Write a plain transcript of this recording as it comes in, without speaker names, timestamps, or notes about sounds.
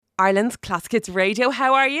Ireland's Classic Hits Radio.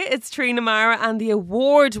 How are you? It's Trina Mara and the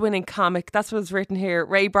award-winning comic. That's what's written here.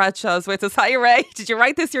 Ray Bradshaw's with us. Hi, Ray. Did you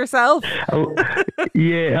write this yourself?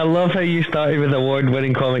 Yeah, I love how you started with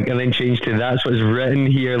award-winning comic and then changed to that's what's written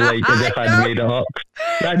here, like as if I'd made it up.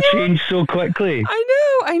 That changed so quickly.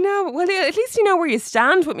 I know. Well, at least you know where you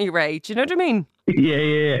stand with me, Ray. Do you know what I mean?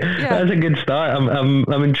 Yeah. That's a good start.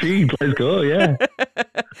 I'm intrigued. Let's go. Yeah.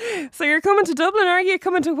 So you're coming to Dublin, are you?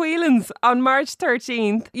 Coming to Whelan's on March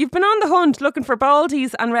 13th. You've been on the hunt looking for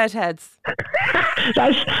Baldies and redheads.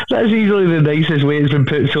 That's easily the nicest way it's been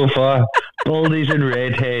put so far. Baldies and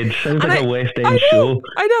redheads. Sounds like a West End show.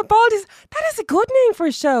 I know, Baldies. That is a good name for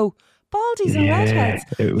a show. Baldies and redheads.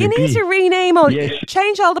 You need to rename all. Yes.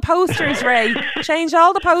 Change all the posters, Ray. Change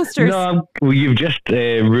all the posters. No, you've just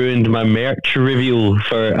ruined my merch reveal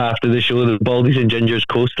for after the show. The Baldies and Gingers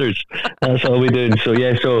coasters. That's all we're doing. So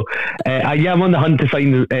I'm on the hunt to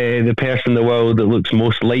find the person in the world that looks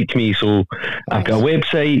most like me. So I've got a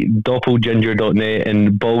website, doppelginger.net,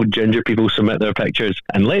 and bald ginger people submit their pictures.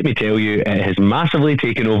 And let me tell you, it has massively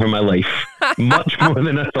taken over my life. Much more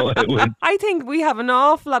than I thought it would. I think we have an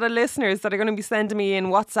awful lot of listeners that are going to be sending me in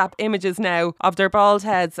WhatsApp images now of their bald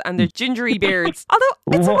heads and their gingery beards.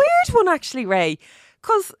 Although it's a weird one actually, Ray,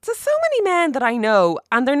 because there's so many men that I know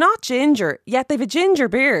and they're not ginger, yet they've a ginger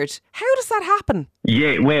beard. How does that happen?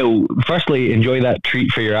 Yeah, well, firstly, enjoy that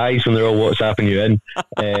treat for your eyes when they're all WhatsApping you in.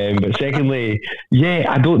 But secondly,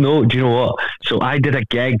 I don't know. Do you know what? So I did a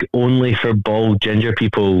gig only for bald ginger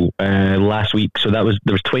people last week. So there was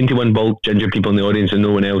 21 bald ginger people in the audience and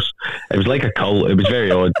no one else. It was like a cult. It was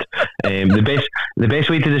very odd. The best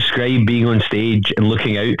way to describe being on stage and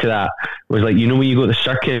looking out to that was like, you know, when you go to the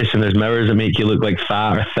circus and there's mirrors that make you look like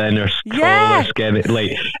fat or thin or tall or skinny.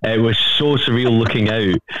 Like, it was so surreal looking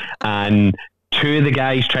out. And two of the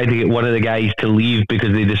guys tried to get one of the guys to leave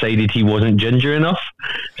because they decided he wasn't ginger enough.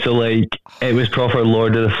 So like it was proper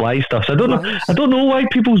Lord of the Flies stuff. So I don't know why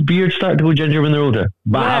people's beards start to go ginger when they're older.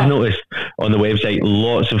 But I've noticed on the website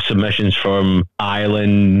lots of submissions from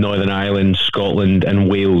Ireland, Northern Ireland, Scotland and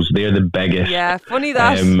Wales. They're the biggest. Yeah, funny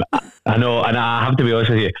that. I know, and I have to be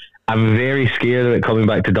honest with you, I'm very scared of it coming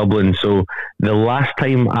back to Dublin. So the last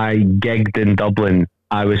time I gigged in Dublin,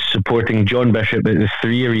 I was supporting John Bishop at the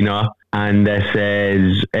 3 Arena, and this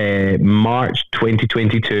is March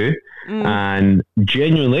 2022, and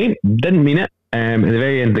genuinely didn't mean it. At the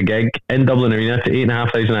very end of the gig in Dublin Arena to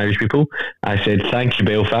 8,500 Irish people, I said thank you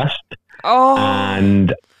Belfast,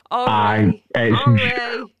 and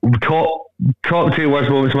top two worst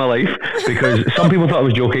moments of my life, because some people thought I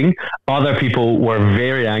was joking, other people were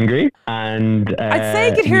very angry, and I'd say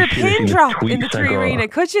you could hear a pin drop in the 3 Arena,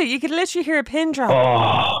 could you? You could literally hear a pin drop.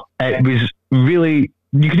 Oh, it was really...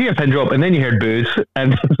 You could hear a pin drop and then you heard boos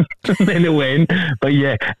and then it went. But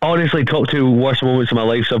yeah, honestly, top two worst moments of my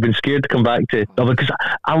life. So I've been scared to come back to Dublin because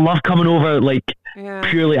I love coming over, like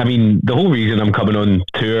purely, I mean, the whole reason I'm coming on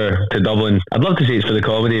tour to Dublin, I'd love to say it's for the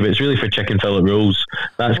comedy, but it's really for chicken fillet rolls.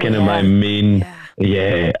 That's kind of my main...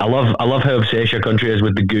 Yeah, I love how obsessed your country is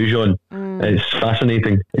with the goujon. It's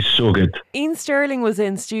fascinating. It's so good. Ian Sterling was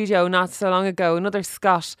in studio not so long ago, another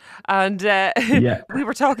Scot, and we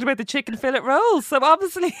were talking about the chicken fillet rolls. So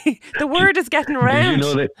obviously the word is getting around. Did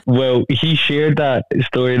you know that? Well, he shared that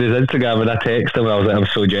story on his Instagram, and I texted him. And I was like, I'm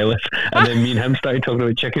so jealous. And then me and him started talking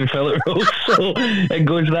about chicken fillet rolls. So it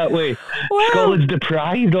goes that way. Wow. Scotland's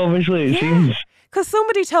deprived, obviously. It seems. Because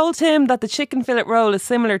somebody told him that the chicken fillet roll is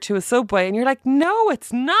similar to a Subway, and you're like, no,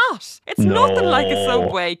 it's not. It's nothing like a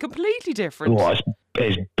Subway. Completely different. Oh,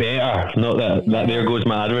 it's better. Not that there goes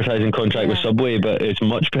my advertising contract with Subway, but it's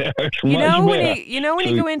much better. When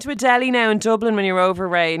you go into a deli now in Dublin when you're over,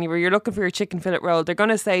 Ray, and you're looking for your chicken fillet roll, they're going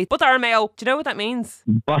to say butter or mayo. Do you know what that means?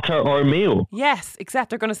 Butter or mayo? Yes, except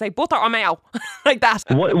they're going to say butter or mayo. Like that.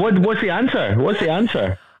 What's the answer? What's the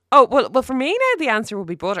answer? Oh, well, for me now, the answer will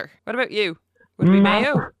be butter. What about you? Would it be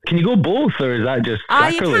mayo? Can you go both, or is that just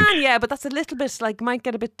sacrilege? You can, but that's a little bit might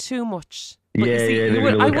get a bit too much. But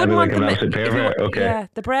I wouldn't want the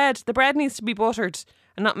the bread needs to be buttered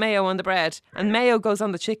and not mayo on the bread, and mayo goes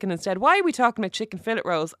on the chicken instead. Why are we talking about chicken fillet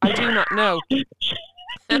rolls? I do not know.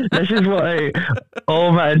 This is what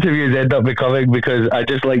all my interviews end up becoming, because I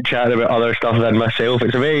just like chatting about other stuff than myself.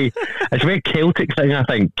 It's a very Celtic thing, I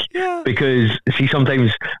think. Yeah. Because see,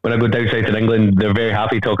 sometimes when I go down south in England, they're very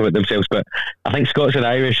happy talking about themselves, but I think Scots and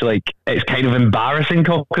Irish, like, it's kind of embarrassing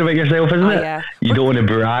talking about yourself, isn't it? Yeah. You don't want to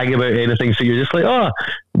brag about anything, so you're just like, oh,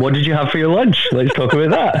 What did you have for your lunch? Let's talk about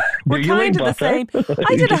that. We're kind of the same.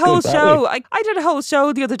 I did a whole show. I did a whole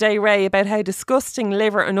show the other day, Ray, about how disgusting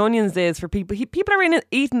liver and onions is for people. People are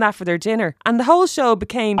eating that for their dinner, and the whole show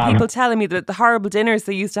became people telling me that the horrible dinners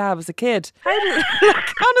they used to have as a kid.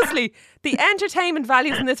 Honestly, the entertainment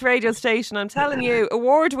values in this radio station, I'm telling you,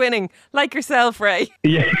 award-winning, like yourself, Ray.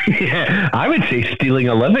 Yeah. I would say stealing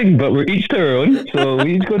a living, but we're each to our own, so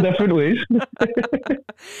we each go different ways.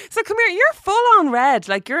 So come here, you're full on red.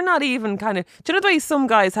 Like, you're not even kind of... Do you know the way some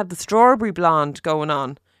guys have the strawberry blonde going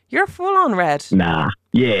on? You're full on red. Nah.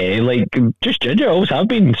 Yeah, like just ginger, always have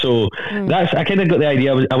been. So I kind of got the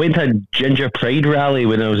idea. I went to a ginger pride rally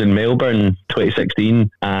when I was in Melbourne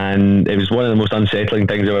 2016, and it was one of the most unsettling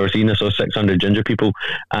things I've ever seen. I saw 600 ginger people,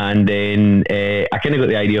 and then I kind of got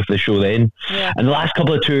the idea for the show then. Yeah. And the last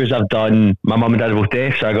couple of tours I've done, my mum and dad are both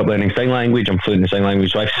deaf, so I got learning sign language. I'm fluent in sign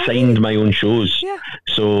language, so I've signed my own shows. Yeah.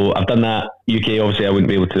 So I've done that. UK, obviously, I wouldn't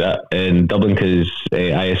be able to do that in Dublin because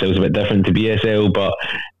ISL is a bit different to BSL, but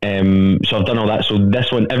so I've done all that. So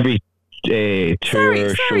this one, every tour show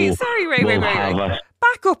will have a...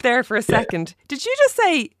 Back up there for a second. Did you just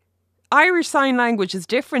say Irish Sign Language is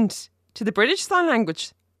different to the British Sign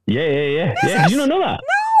Language? Yeah. Did you not know that?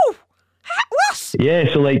 No! What? Yeah,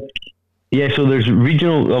 so there's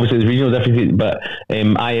regional differences, but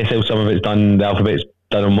ISL, some of it's done, the alphabet's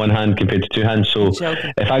done on one hand compared to two hands. So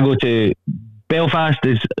if I go to Belfast,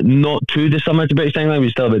 is not too dissimilar to British Sign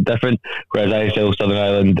Language, still a bit different, whereas ISL Southern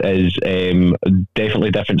Ireland is definitely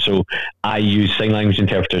different. So I use sign language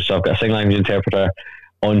interpreters. So I've got a sign language interpreter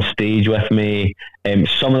on stage with me.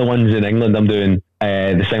 Some of the ones in England I'm doing,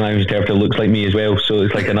 the sign language interpreter looks like me as well, so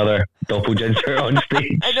it's like another doppelganger on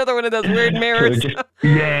stage. Another one of those weird mirrors. So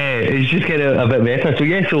it's just kind of a bit better.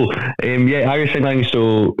 So Irish Sign Language.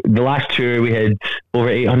 So the last tour we had over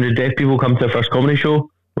 800 deaf people come to the first comedy show,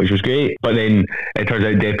 which was great. But then it turns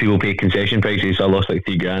out deaf people pay concession prices, so I lost like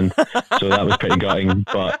 $3,000. So that was pretty gutting.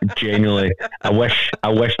 But genuinely, I wish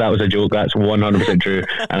that was a joke. That's 100% true,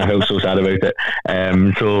 and I felt so sad about it.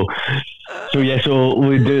 So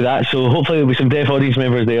we do that. So hopefully there'll be some deaf audience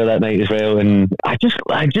members there that night as well. And I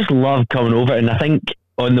just love coming over. And I think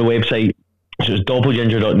on the website, so it's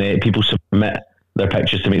doppelginger.net, people submit their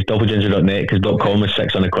pictures to me. It's doppelginger.net because .com is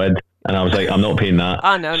 £600. And I was like, I'm not paying that.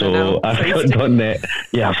 Oh, no. So I've got .net.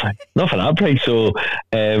 Yeah, I was like, not for that price. So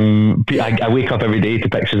I wake up every day to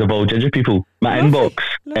pictures of all ginger people. My inbox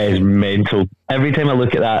is mental. Every time I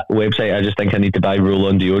look at that website, I just think I need to buy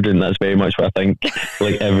roll-on deodorant. That's very much what I think.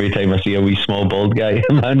 Like every time I see a wee small bald guy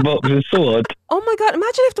in my inbox, it's so odd. Oh my God,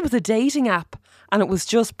 imagine if there was a dating app and it was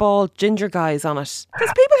just bald ginger guys on it.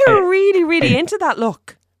 There's people who are really, really into that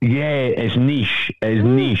look. Yeah, it's niche. It's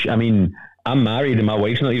niche. I mean, I'm married and my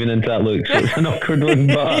wife's not even into that look, so it's an awkward one.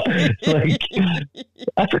 But like,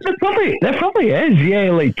 I think there probably is. Yeah,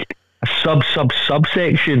 like a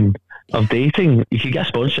subsection of dating. You could get a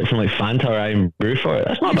sponsorship from like Fanta or Iron Brew for it.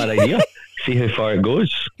 That's not a bad idea. See how far it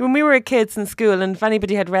goes. When we were kids in school, and if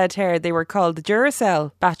anybody had red hair, they were called the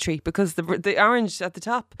Duracell battery because the orange at the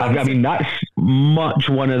top. I mean, that's much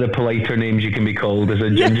one of the politer names you can be called as a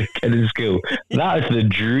ginger kid in school. That is the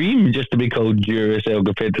dream, just to be called Duracell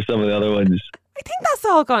compared to some of the other ones. I think that's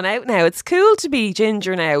all gone out now. It's cool to be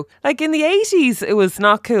ginger now. Like in the 80s, it was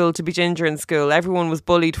not cool to be ginger in school. Everyone was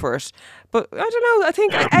bullied for it. But I don't know. I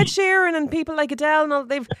think Ed Sheeran and people like Adele and all,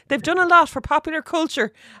 they've done a lot for popular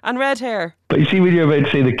culture and red hair. But you see, when you're about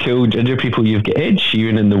to say the cool ginger people, you've got Ed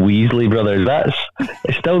Sheeran and the Weasley brothers.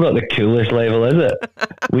 It's still not the coolest level, is it?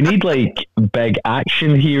 We need like big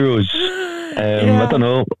action heroes. I don't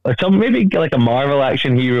know. Maybe like a Marvel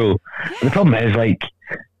action hero. Yeah. The problem is like,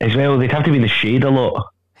 as well, they'd have to be in the shade a lot,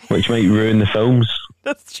 which might ruin the films.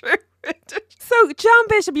 That's true. So, John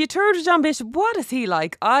Bishop, you toured with John Bishop. What is he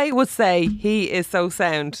like? I would say he is so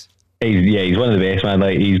sound. He's one of the best, man.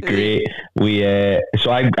 Like, he's great.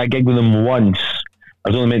 So I gigged with him once. I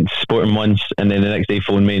was only meant to support him once, and then the next day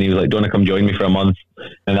phoned me and he was like, "Do you want to come join me for a month?"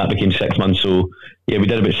 And that became 6 months. So yeah, we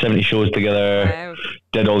did about 70 shows together. Wow.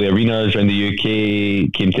 Did all the arenas around the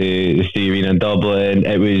UK. Came to the City Arena in Dublin.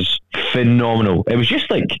 It was phenomenal. It was just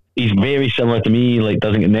like, he's very similar to me. Like,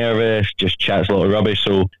 doesn't get nervous, just chats a lot of rubbish.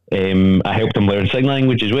 So I helped him learn sign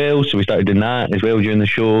language as well. So we started doing that as well during the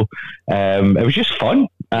show. It was just fun,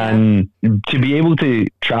 and to be able to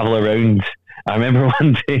travel around. I remember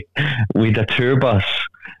one day we had a tour bus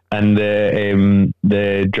and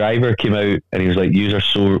the driver came out and he was like, "Yous are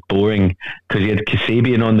so boring," because he had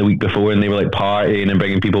Kasabian on the week before and they were like partying and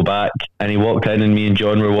bringing people back, and he walked in and me and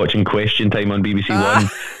John were watching Question Time on BBC One,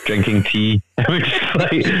 drinking tea. It was just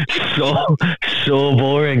like so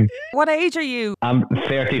boring. What age are you? I'm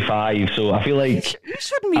 35, so I feel like you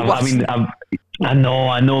shouldn't be watching. I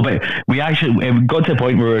know, but it got to the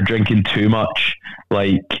point where we were drinking too much.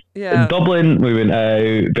 Like in Dublin, we went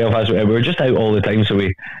out, Belfast, we were just out all the time, so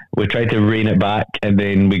we tried to rein it back, and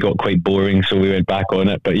then we got quite boring, so we went back on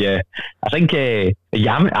it. But yeah, I think I'm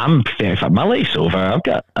my life's over. I've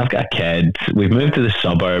got a kid. We've moved to the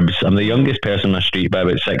suburbs. I'm the youngest person on my street by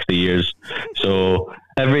about 60 years. So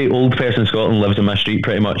every old person in Scotland lives in my street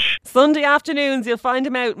pretty much. Sunday afternoons, you'll find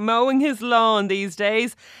him out mowing his lawn these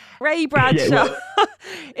days. Ray Bradshaw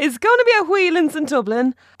is going to be at Whelan's in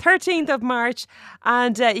Dublin, 13th of March.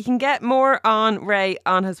 And you can get more on Ray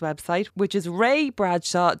on his website, which is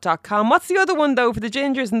raybradshaw.com. What's the other one, though, for the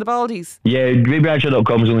gingers and the baldies? Yeah,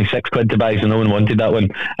 raybradshaw.com is only £6 to buy, so no one wanted that one.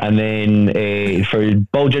 And then for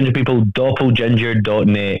bald ginger people,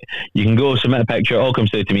 doppelginger.net. You can go submit a picture, it all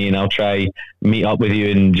comes through to me, and I'll try meet up with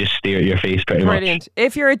you and just stare at your face pretty much. Brilliant.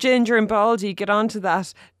 If you're a ginger and baldy, get onto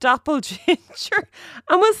that. Doppelginger.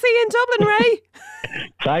 And we'll see you in Dublin, Ray.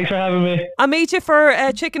 Thanks for having me. I'll meet you for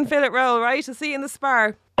a chicken fillet roll, right? I'll see you in the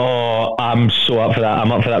Spar. Oh, I'm so up for that.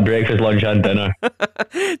 I'm up for that breakfast, lunch and dinner.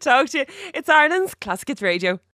 Talk to you. It's Ireland's Classic Hits Radio.